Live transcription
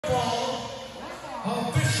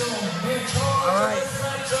All right.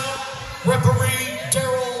 Referee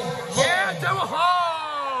Daryl. Yeah, Daryl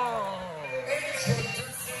Hall.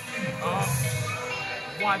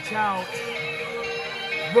 Watch out.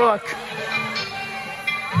 Look.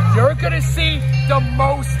 You're going to see the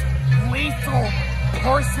most lethal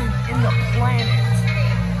person in the planet.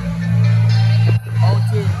 Oh,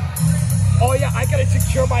 dude. Oh, yeah, I got to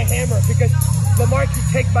secure my hammer because Lamar can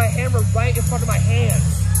take my hammer right in front of my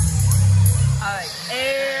hands. All right,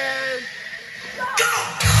 and... Go!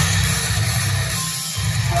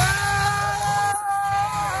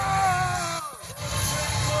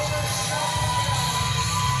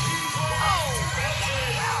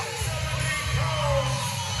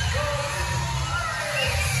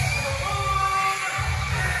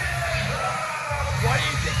 What do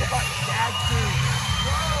you think about that, dude?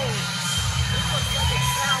 Whoa! This looks like a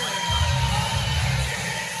challenge.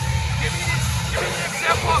 Give me an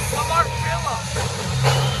example of Lamar Phillips.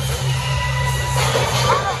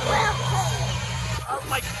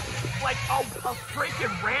 Like a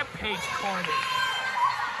freaking rampage carnage.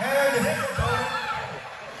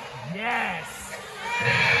 Yes.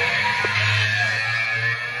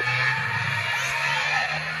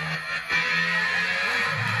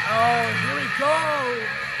 Oh, here we go.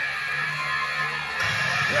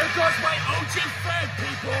 Here goes my OG friend,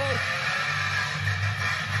 people.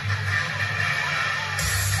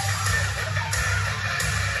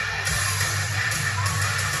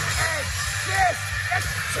 And this is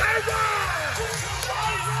Trevor!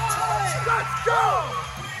 Let's go!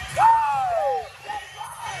 Go!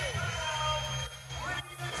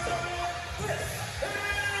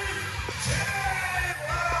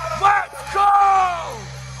 Let's go!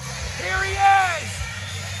 Here he is!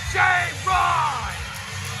 J-Rod!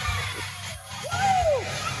 Woo!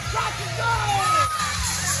 Rock and roll!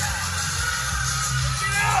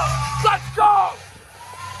 Let's go!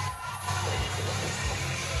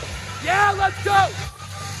 Yeah, let's go!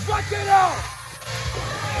 Rock it out!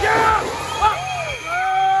 Yeah! Oh!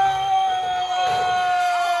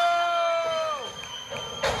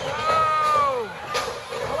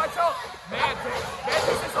 Oh, I tell man, this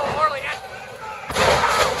is so early.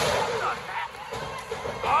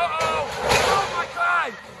 Uh-oh! Oh my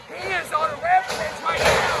God! He is on a rampage right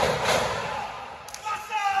now!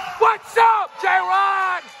 What's up,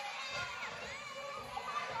 J-Rod?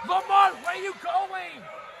 Lamar, where are you going?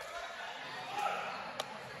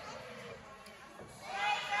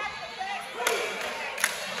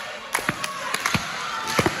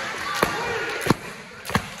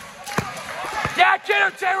 Yeah, get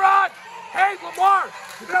him, J-Rod! Hey, Lamar,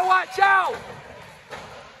 you better watch out!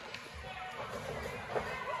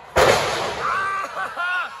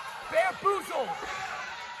 Bamboozled!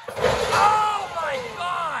 Oh my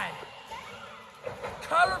God!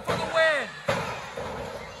 Cover for the win!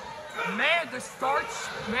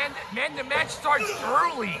 Man, the match starts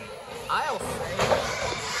early. I'll say.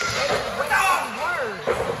 Words.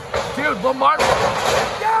 Dude, Lamar.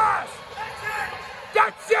 Yes!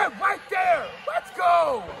 That's it right there! Let's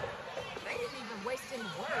go! They didn't even waste any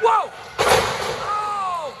words. Whoa!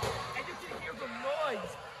 Oh! And you can hear the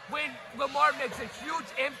noise when Lamar makes a huge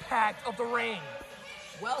impact of the ring.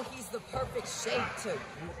 Well, he's the perfect shape to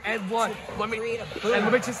And what? Let me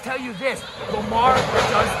just tell you this. Lamar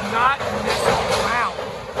does not mess around.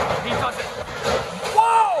 He doesn't.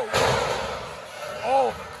 Whoa!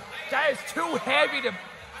 Oh, that is too heavy to.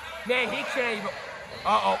 Man, he can't even.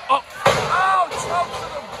 Uh-oh. Oh. Oh, choke to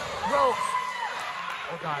the ropes.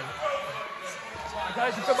 Oh, God. I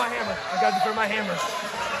gotta defend my hammer.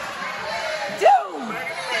 Dude!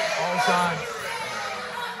 Oh, God.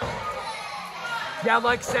 Yeah,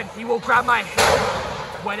 like I said, he will grab my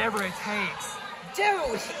hammer whenever it takes.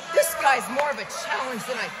 Dude, this guy's more of a challenge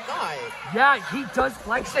than I thought. Yeah, he does,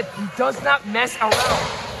 like I said, he does not mess around.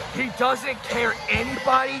 He doesn't care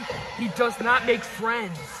anybody. He does not make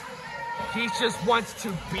friends. He just wants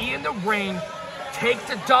to be in the ring, take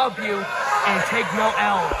the W, and take no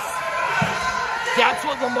L's. That's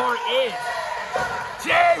what Lamar is.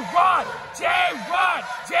 J-Rod! J-Rod!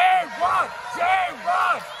 J-Rod!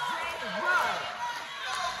 J-Rod! J-Rod!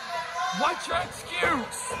 What's your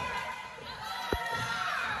excuse?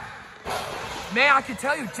 Man, I can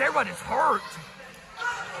tell you, J-Rod is hurt.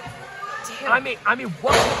 Damn. I mean,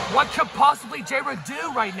 what could possibly J-Rod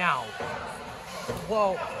do right now?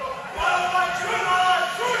 Whoa.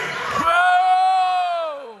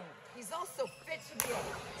 Whoa! He's also fit to be a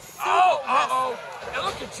Oh, uh-oh. And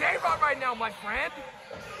look at J-Rod right now, my friend.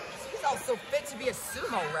 He's also fit to be a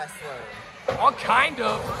sumo wrestler. Oh, kind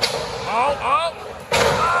of. Oh,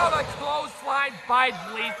 the clothesline by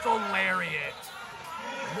Lethal Lariat.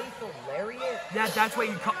 Lethal lethal lariat? Yeah, that's what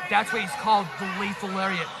he's called, the lethal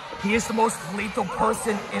lariat. He is the most lethal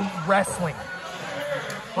person in wrestling.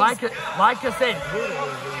 Like I said,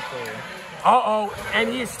 and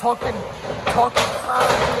he is talking to the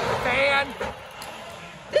fan.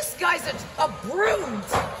 This guy's a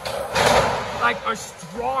brute. Like a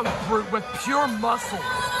strong brute with pure muscles.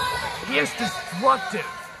 He is destructive.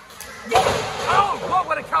 Oh,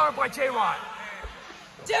 what a counter by J-Rod.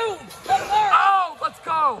 Dude, Lamar. Oh, let's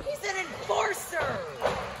go. He's an enforcer.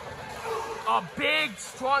 A big,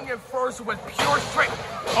 strong enforcer with pure strength.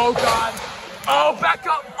 Oh, God. Oh, back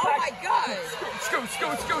up. Oh, my God. Scoot.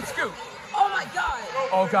 Oh, my God.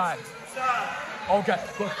 Oh, God. Oh, God.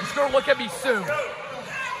 Look, he's going to look at me soon.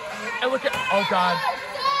 And look at... Oh, God.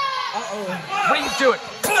 Uh-oh. What are you doing?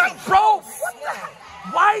 Bro, what the...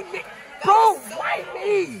 Why me? Bro, why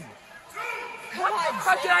me? Come on,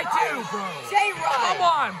 What did I do, bro? J-Rod. Come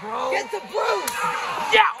on, bro. Get the bruise.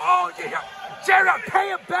 Yeah, J-Rod, pay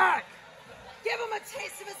him back. Give him a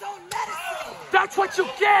taste of his own medicine. That's what you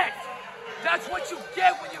get. That's what you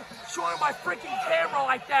get when you show him my freaking camera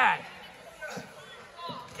like that.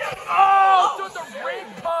 Oh, through the ring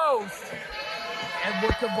post. And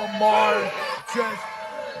look at Lamar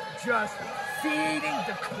just feeding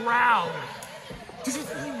the crowd. Does he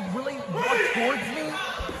really walk towards me?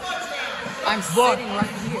 I'm sitting right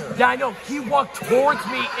here. Yeah, I know. He walked towards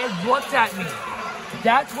me and looked at me.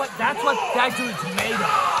 That's what that dude's made of.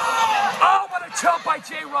 Oh, what a chump by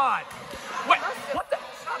J-Rod. Wait, what the?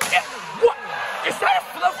 What? Is that a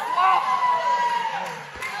flip-flop?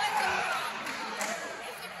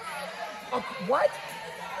 What?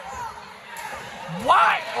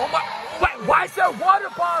 Why? Oh my! Wait, why is there a water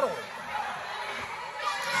bottle?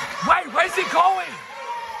 Wait, where's he going?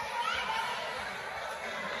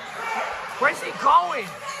 Where's he going?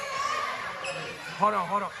 Hold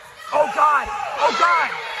on. Oh God! Oh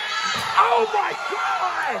my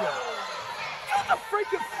God! On the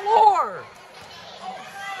freaking floor!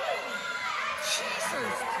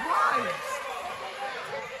 Jesus Christ!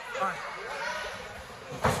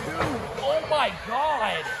 Dude, oh my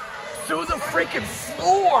God! Through the freaking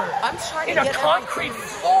floor! I'm trying to get get a concrete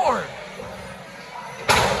floor!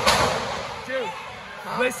 Dude,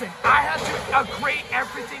 listen, I have to agree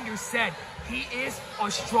everything you said. He is a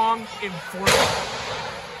strong enforcer.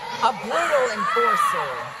 A brutal enforcer.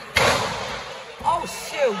 Oh,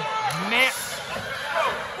 shoot. Man.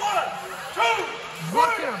 1, 2,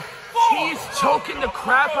 Look at him. He's choking the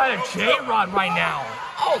crap out of J-Rod right now.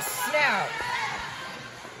 Oh, snap.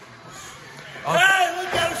 Okay. Hey,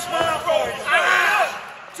 look at him smile for you.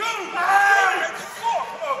 1, 2, 3,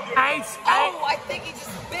 4. I think he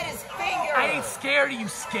just bit his finger. I ain't scared of you,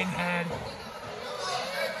 skinhead.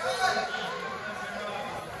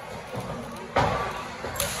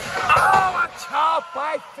 Oh, a chop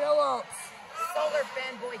by Phillips. Solar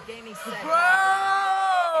Fanboy Gaming said.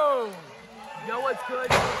 Bro! You know what's good? You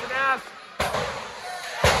can ask.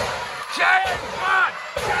 J-Rod!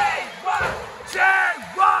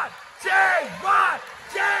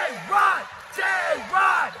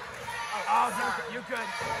 Oh, you're good.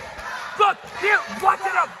 Look, here, look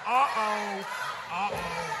at him. Uh-oh.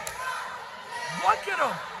 Look at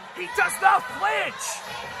him. He does not flinch.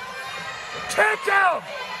 Kick him.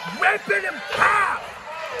 Ripping him half.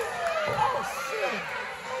 Oh, shit.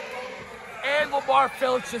 And Lamar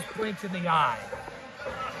Phillips just blinked in the eye.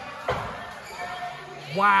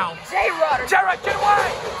 Wow. J-Rod, get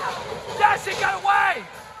away. Yes, he got away.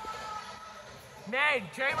 Man,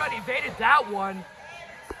 J-Rod evaded that one.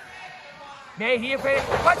 Man, he evaded.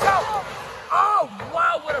 Watch out. Oh,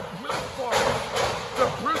 wow, what a brute force. The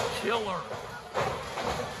brute killer.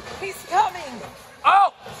 he's coming.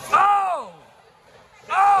 Oh,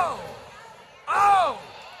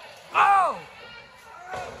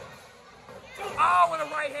 with a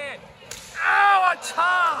right hand. Oh, a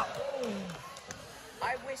chop.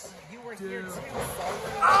 I wish you were here too, Solar.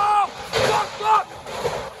 Oh, look.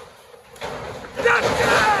 That's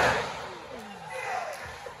it.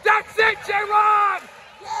 That's it, J-Rod.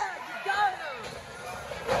 Yeah, you got him.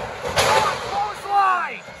 Oh,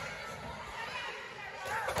 clothesline.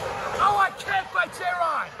 Oh, a kick by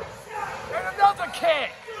J-Rod. And another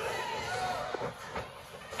kick.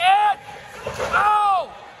 And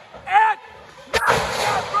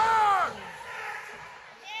never.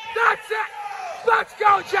 That's it. Let's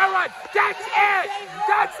go, J-Rod. That's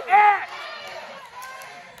it.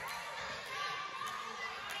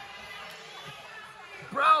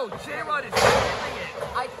 Bro, J-Rod is killing it.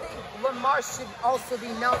 I think Lamar should also be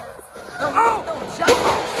known. Oh! Jump.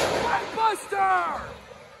 Buster!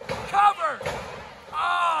 Cover!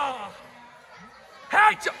 Oh!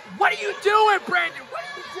 Hey, what are you doing, Brandon? What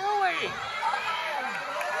are you doing? me.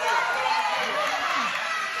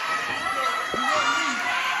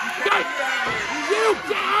 Get, you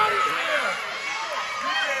get out of here.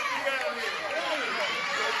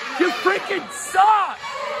 You freaking suck.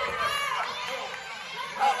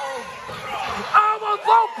 Oh, a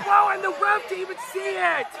low blow and the ref didn't even see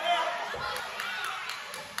it.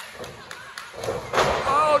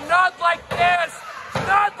 Oh, not like this.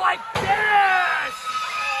 Not like this.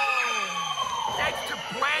 Thanks to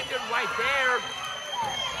Brandon right there.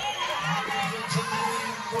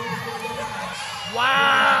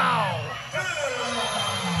 Wow.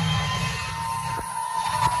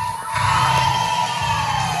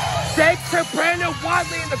 Thanks to Brandon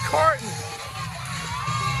Wadley in the curtain.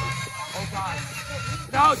 Oh, God.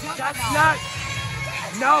 No, that's not.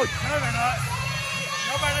 No. No, they're not.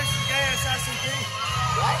 Nobody listens to KSICP.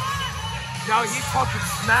 What? No, he's talking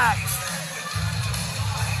smack.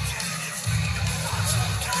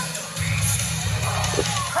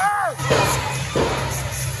 Hey!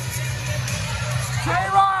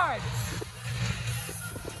 J-Rod!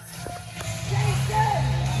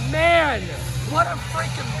 Man, what a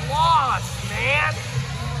freaking loss, man.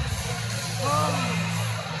 Oh.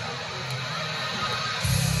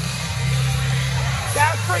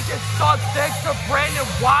 That freaking sucks. Thanks to Brandon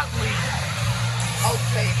Watley.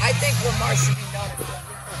 Okay, I think Lamar should be known as the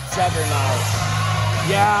legal juggernaut.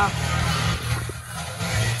 Yeah.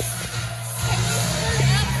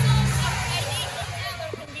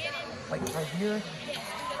 Like right here?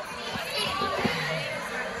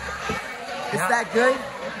 Is that good?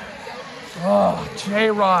 Oh,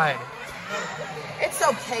 J-Rod. It's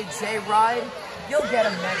okay, J-Rod. You'll get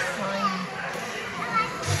him next time.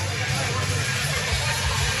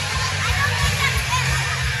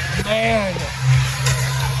 Man.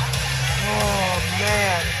 Oh,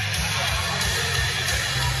 man.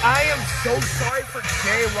 I am so sorry for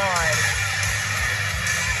J-Rod.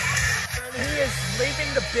 And he is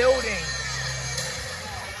leaving the building.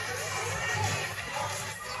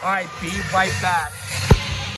 All right, be right back.